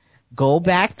 Go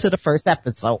back to the first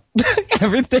episode.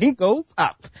 Everything goes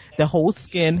up. The whole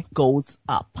skin goes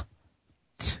up.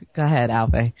 Go ahead,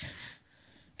 Alve.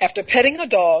 After petting a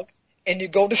dog and you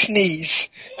go to sneeze.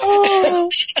 Oh.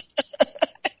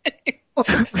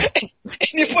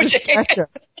 And you put your hand.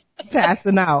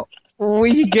 Passing out. Where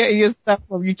you getting your stuff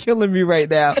from? You killing me right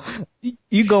now.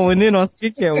 You going in on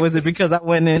skincare. Was it because I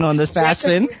went in on the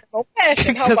fashion? No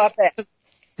fashion. How about that?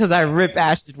 Because I rip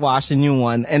acid wash a new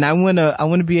one, and I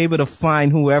wanna be able to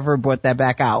find whoever brought that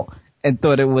back out and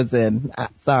thought it was in.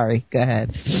 Sorry. Go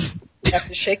ahead.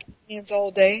 After shaking hands all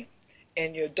day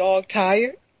and your dog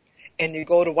tired and you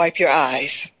go to wipe your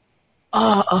eyes.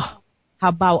 How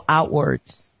about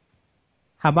outwards?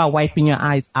 How about wiping your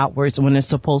eyes outwards when it's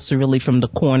supposed to really from the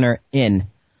corner in?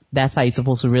 That's how you're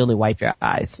supposed to really wipe your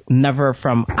eyes. Never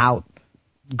from out,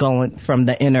 going from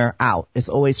the inner out. It's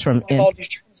always from in. All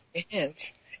these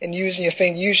hands and using your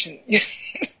finger.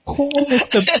 Cool,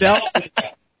 Mr. Belvedere.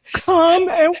 Come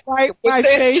and wipe my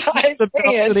face, Mr.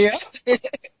 Belvedere.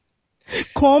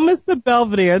 Call Mr.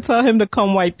 Belvedere. Tell him to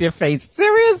come wipe your face.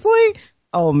 Seriously?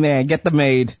 Oh man, get the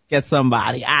maid. Get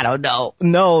somebody. I don't know.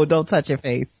 No, don't touch your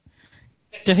face.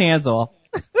 Get your hands off.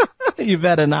 You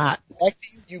better not.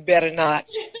 You better not.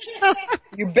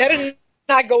 You better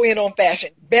not go in on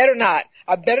fashion. Better not.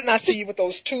 I better not see you with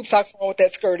those tube socks on with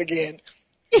that skirt again.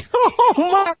 Oh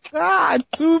my God,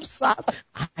 tube socks.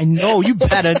 I know, you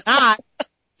better not.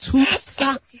 Tube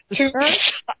socks with the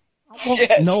skirt?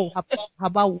 Yes. No, how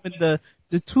about with the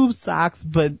tube socks?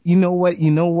 But you know what?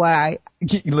 You know why?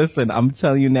 Listen, I'm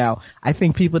telling you now. I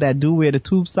think people that do wear the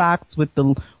tube socks with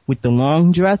the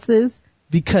long dresses,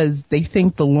 because they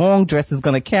think the long dress is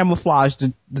going to camouflage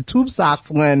the tube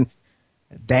socks when,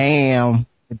 damn,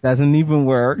 it doesn't even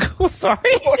work.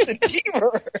 Sorry. What's the D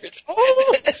word?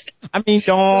 I mean,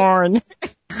 darn.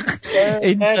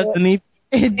 It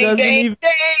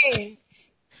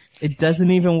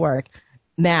doesn't even work.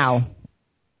 Now,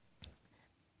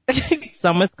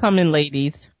 summer's coming,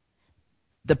 ladies.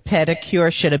 The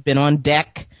pedicure should have been on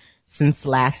deck since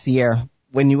last year.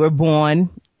 When you were born,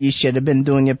 you should have been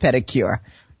doing your pedicure.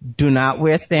 Do not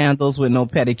wear sandals with no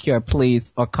pedicure,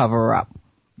 please, or cover up.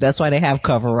 That's why they have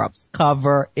cover-ups.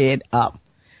 Cover it up.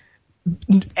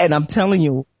 And I'm telling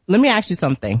you, let me ask you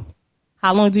something.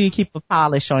 How long do you keep a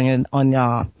polish on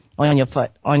your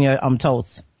foot, on your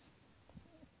toes?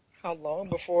 How long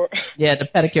before? Yeah, the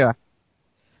pedicure.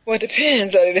 Well, it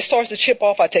depends. If it starts to chip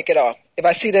off, I take it off. If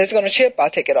I see that it's going to chip, I'll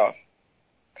take it off.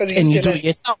 And you do it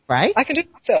yourself, right? I can do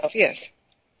it myself, yes.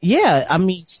 Yeah, I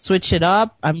mean, switch it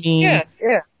up. I mean, yeah.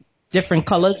 Different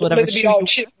colors, whatever. Let it be all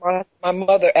chipped. My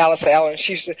mother, Alice Allen,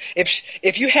 she used to,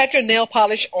 if you had your nail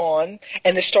polish on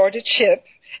and it started to chip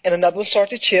and another one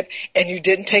started to chip and you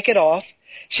didn't take it off,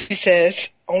 she says,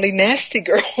 only nasty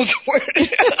girls wear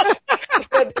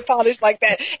the polish like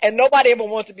that. And nobody ever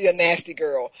wants to be a nasty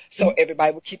girl. So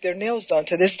everybody would keep their nails done.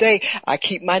 To this day, I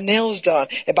keep my nails done.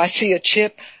 If I see a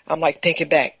chip, I'm like thinking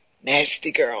back,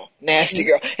 nasty girl.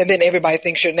 And then everybody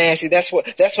thinks you're nasty. That's what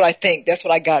I think. That's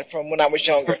what I got from when I was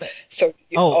younger. So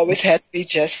you always had to be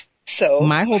just so.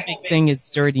 My whole big thing is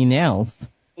dirty nails.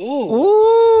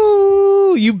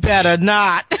 Ooh, you better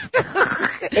not.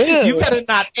 You better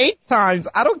not 8 times.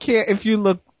 I don't care if you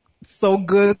look so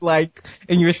good, like,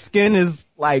 and your skin is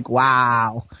like,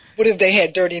 wow. What if they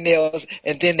had dirty nails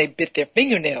and then they bit their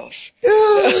fingernails?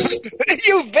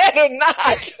 You better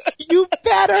not. You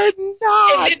better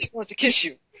not. And then they want to kiss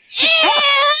you. Yeah,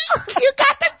 you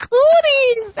got the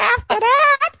cooties after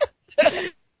that.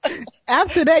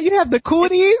 After that, you have the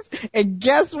cooties, and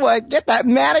guess what? Get that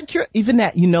manicure. Even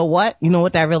that, you know what? You know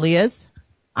what that really is?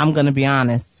 I'm gonna be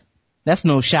honest. That's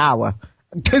no shower.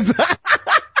 'Cause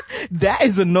that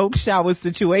is a no shower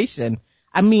situation.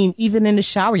 I mean, even in the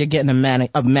shower, you're getting a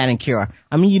manicure.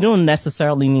 I mean, you don't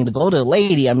necessarily need to go to the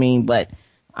lady. I mean,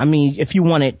 if you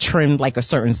want it trimmed like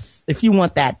if you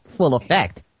want that full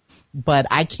effect. But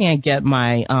I can't get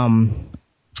manicures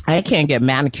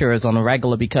on a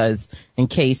regular because in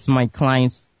case my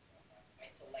clients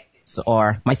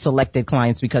or my selected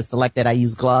clients, because selected I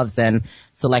use gloves and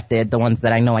selected the ones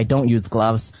that I know I don't use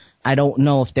gloves, I don't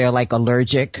know if they're like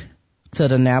allergic to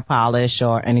the nail polish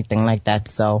or anything like that.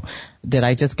 So did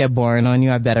I just get boring on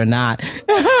you? I better not.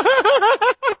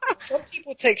 Some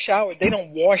people take showers. They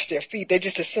don't wash their feet. They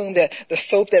just assume that the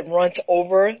soap that runs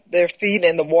over their feet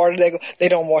and the water they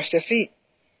don't wash their feet.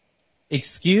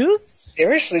 Excuse?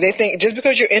 Seriously, they think just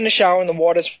because you're in the shower and the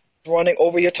water's running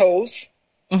over your toes,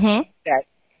 that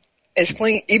is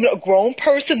clean. Even a grown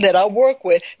person that I work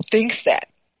with thinks that.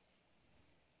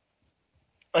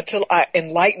 Until I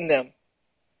enlighten them.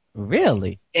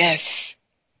 Really? Yes.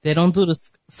 They don't do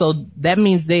this. So that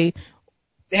means they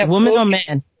have women or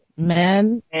men?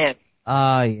 Men? Men.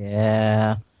 Oh,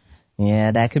 yeah.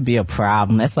 Yeah, that could be a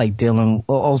problem. That's like dealing,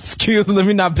 excuse me, let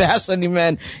me not bash any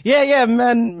men. Yeah,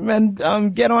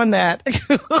 men, get on that.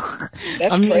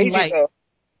 That's crazy, like, though.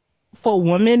 For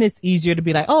women, it's easier to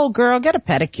be like, oh, girl, get a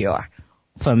pedicure.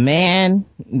 For men,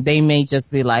 they may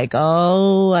just be like,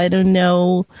 oh, I don't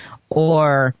know,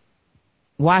 or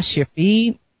wash your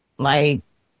feet. Like,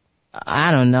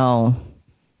 I don't know.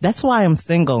 That's why I'm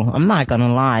single. I'm not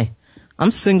gonna lie.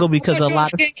 I'm single because a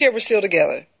lot of skincare was still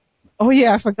together. Oh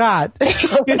yeah, I forgot.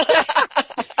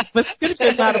 But skincare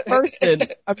is not a person.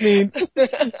 I mean,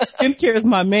 skincare is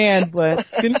my man, but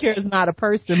skincare is not a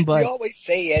person. But you always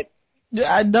say it.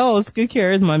 I know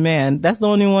skincare is my man. That's the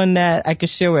only one that I can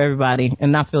share with everybody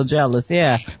and not feel jealous.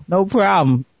 Yeah, no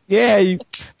problem. Yeah,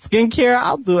 skincare,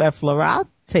 I'll do it, Flora. I'll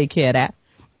take care of that.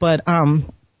 But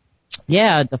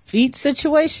yeah, the feet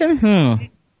situation.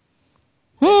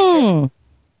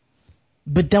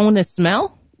 But don't it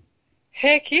smell?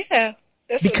 Heck yeah.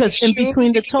 That's because in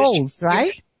between the toes,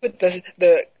 right? Put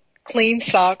the clean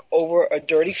sock over a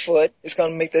dirty foot. It's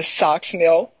going to make the sock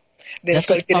smell. Then it's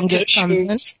going to get into the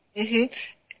shoes.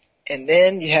 And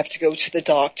then you have to go to the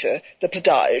doctor, the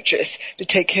podiatrist, to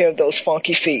take care of those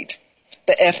funky feet,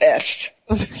 the FFs.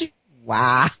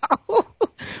 Wow.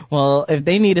 Well, if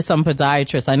they needed some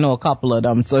podiatrists, I know a couple of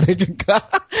them, so they can go.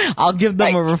 I'll give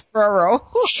them a referral.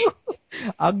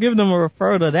 I'll give them a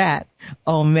referral to that.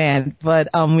 Oh man, but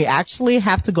we actually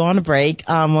have to go on a break.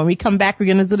 When we come back, we're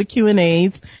gonna do the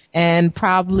Q&As and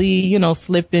probably,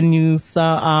 slip in you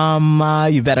some.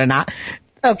 You better not.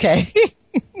 Okay.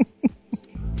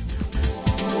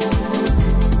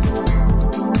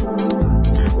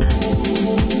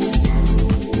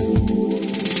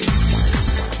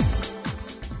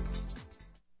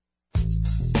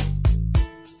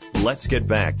 Let's get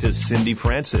back to Cindy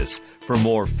Francis for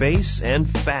more Face and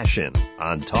Fashion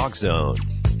on Talk Zone.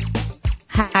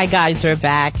 Hi guys, we're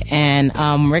back and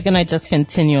we're gonna just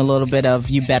continue a little bit of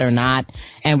You Better Not,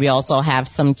 and we also have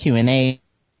some Q&A.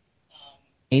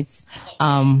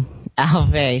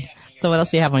 Alve, so what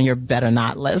else do you have on your Better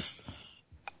Not list?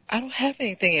 I don't have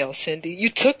anything else, Cindy. You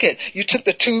took it. You took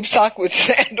the tube sock with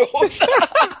sandals.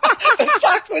 The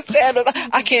socks with sandals.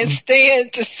 I can't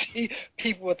stand to see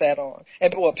people with that on.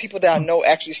 And people that I know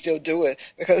actually still do it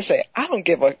because they say, I don't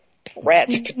give a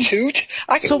rat's patoot.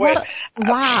 I can wear.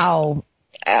 Wow.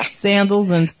 Sandals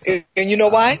and you know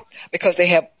why? Because they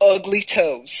have ugly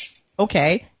toes.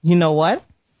 Okay. You know what?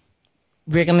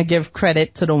 We're going to give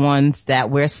credit to the ones that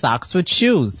wear socks with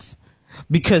shoes.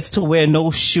 Because to wear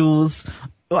shoes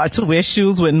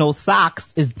with no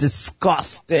socks is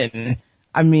disgusting.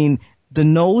 I mean, the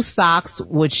no socks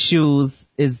with shoes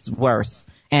is worse.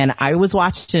 And I was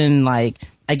watching I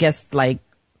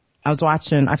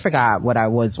forgot what I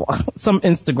was, some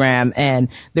Instagram, and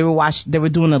they were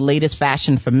doing the latest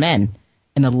fashion for men.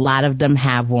 And a lot of them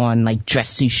have on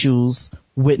dressy shoes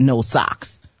with no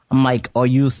socks. I'm like, are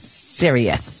you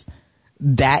serious?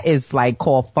 That is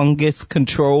called fungus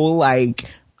control.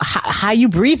 How you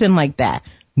breathing like that?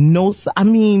 No, I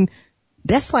mean,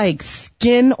 that's like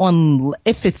skin on,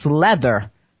 if it's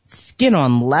leather, skin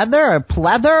on leather or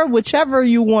pleather, whichever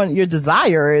you want your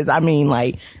desire is. I mean,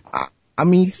 like,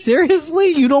 seriously,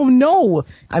 you don't know.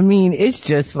 I mean, it's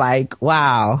just like,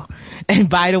 wow. And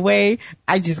by the way,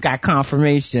 I just got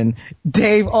confirmation.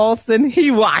 Dave Olson,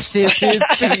 he washes his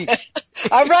feet.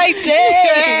 All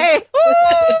right,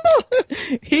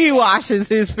 Dave. He washes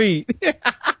his feet.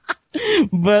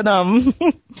 But,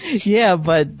 yeah,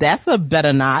 but that's a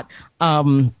better not.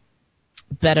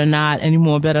 Better not. Any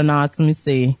more better nots? Let me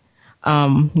see.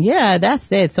 Yeah,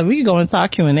 that's it. So we can go into our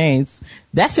Q&As.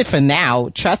 That's it for now.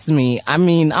 Trust me. I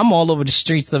mean, I'm all over the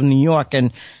streets of New York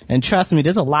and trust me,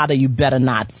 there's a lot of you better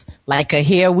nots. Like a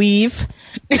hair weave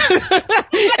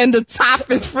and the top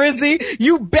is frizzy.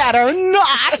 You better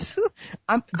not.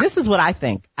 This is what I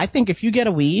think. I think if you get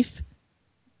a weave,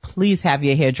 please have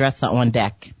your hairdresser on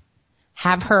deck.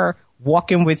 Have her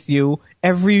walking with you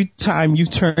every time you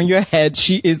turn your head.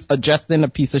 She is adjusting a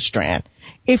piece of strand.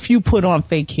 If you put on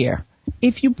fake hair,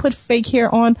 if you put fake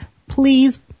hair on,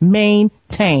 please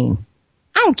maintain.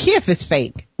 I don't care if it's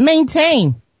fake.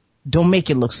 Maintain. Don't make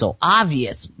it look so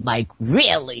obvious. Like,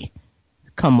 really?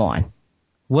 Come on.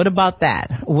 What about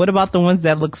that? What about the ones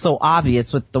that look so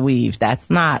obvious with the weave? That's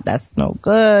no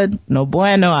good. No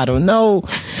bueno. I don't know.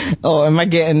 Oh, I'm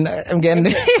getting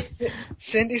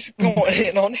Cindy's going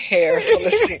in on hair, so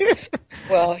let's see.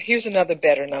 Well, here's another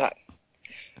better not.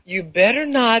 You better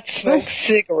not smoke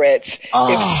cigarettes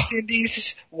if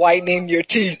Cindy's whitening your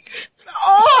teeth.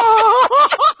 Oh!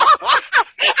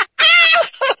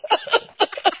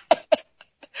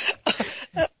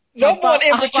 No one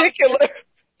in particular.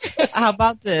 How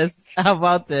about this?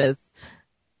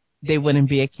 They wouldn't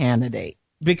be a candidate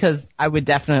because I would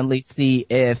definitely see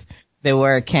if they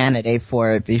were a candidate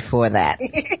for it before that.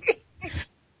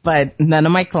 But none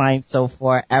of my clients so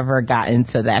far ever got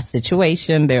into that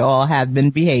situation. They all have been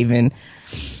behaving.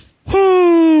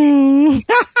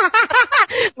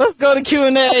 Let's go to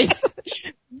Q&A.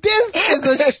 This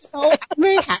is a show I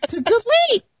may have to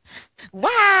delete.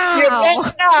 Wow. You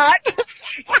better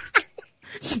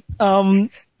not.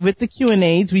 With the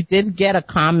Q&As, we did get a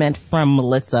comment from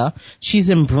Melissa. She's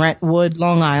in Brentwood,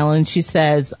 Long Island. She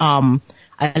says,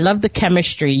 I love the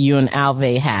chemistry you and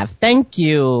Alve have. Thank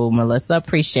you, Melissa.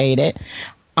 Appreciate it.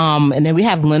 And then we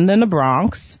have Linda in the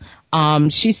Bronx.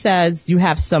 She says you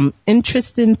have some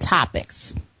interesting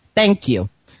topics. Thank you.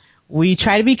 We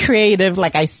try to be creative,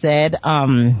 like I said.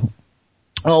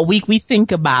 All week we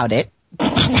think about it.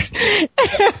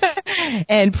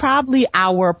 And probably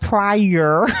our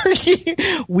prior,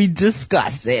 we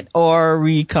discuss it or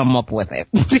we come up with it.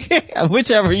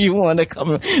 Whichever you want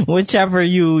to whichever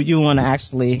you want to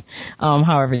actually,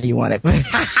 however you want it.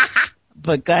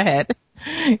 But go ahead.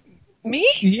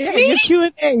 Me? Yeah, your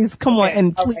Q&As. Come on.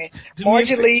 And okay.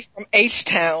 Margie Lee from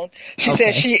H-Town. She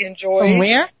said she enjoys. From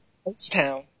where?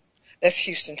 H-Town. That's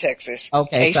Houston, Texas.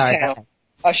 Okay, H-Town.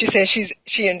 She said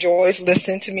she enjoys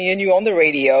listening to me and you on the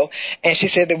radio, and she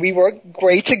said that we work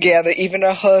great together. Even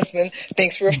her husband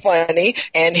thinks we're funny,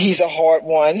 and he's a hard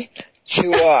one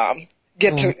to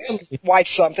get to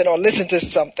watch something or listen to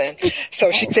something.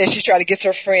 So she said she tried to get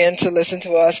her friend to listen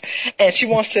to us, and she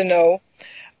wants to know,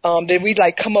 did we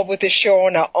like come up with this show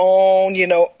on our own,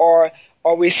 or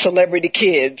are we celebrity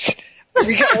kids?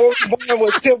 We got born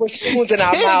with silver spoons in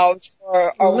our mouths,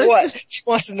 or what? She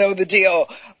wants to know the deal,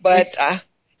 but.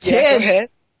 Yeah, go ahead.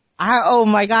 Oh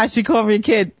my gosh, she called me a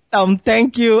kid.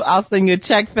 Thank you. I'll send you a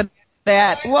check for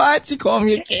that. What? She called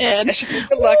me a kid. She's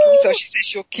lucky, so she says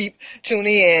she'll keep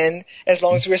tuning in as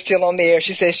long as we're still on the air.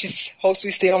 She says she hopes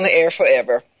we stay on the air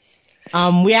forever.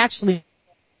 We actually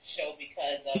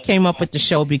came up with the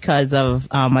show because of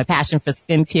my passion for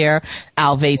skincare,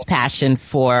 Alve's passion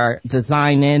for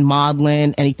designing,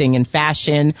 modeling, anything in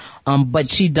fashion.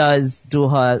 But she does do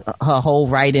her whole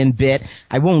write-in bit.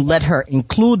 I won't let her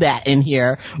include that in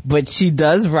here, but she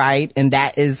does write, and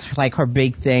that is like her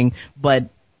big thing. But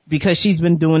because she's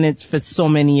been doing it for so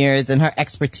many years and her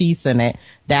expertise in it,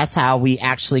 that's how we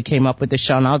actually came up with the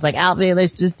show. And I was like, Alve,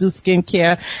 let's just do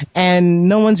skincare. And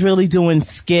no one's really doing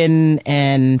skin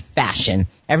and fashion.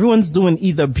 Everyone's doing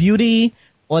either beauty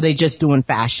or they just doing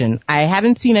fashion. I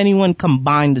haven't seen anyone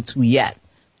combine the two yet,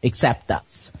 except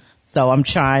us. So I'm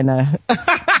trying to.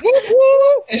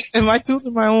 Am I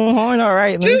tooting my own horn? All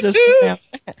right. Let me just.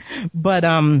 But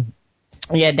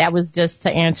yeah, that was just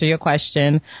to answer your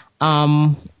question.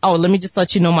 Let me just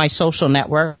let you know my social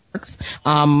networks.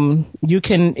 You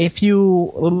can, if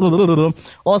you,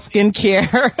 all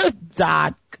skincare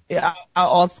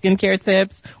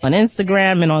tips on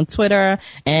Instagram and on Twitter,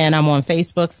 and I'm on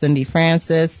Facebook, Cindy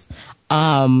Francis.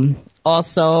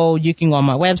 Also, you can go on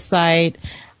my website,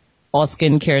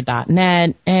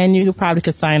 allskincare.net, and you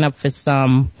could sign up for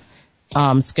some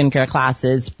skincare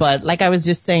classes. But like I was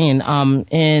just saying,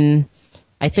 in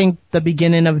I think the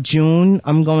beginning of June,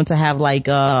 I'm going to have like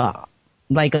a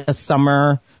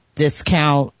summer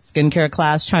discount skincare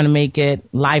class, trying to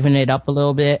liven it up a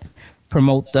little bit,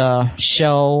 promote the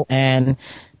show. And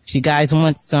if you guys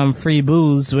want some free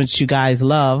booze, which you guys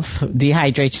love,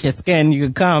 dehydrate your skin, you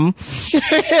can come.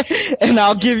 And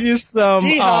I'll give you some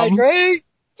dehydrate.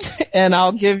 And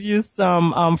I'll give you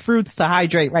some fruits to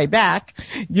hydrate right back.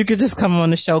 You could just come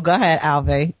on the show. Go ahead,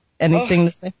 Alve. Anything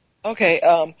to say? Okay.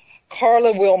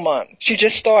 Carla Wilmont. She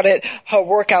just started her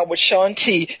workout with Shaun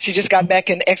T. She just got back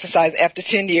into exercise after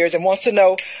 10 years and wants to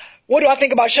know, what do I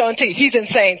think about Shaun T? He's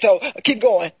insane. So keep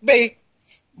going. B.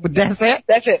 But that's it?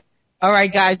 That's it. All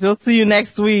right, guys. We'll see you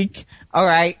next week. All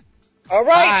right. All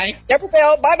right. Bye. Deborah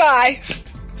Bell. Bye-bye.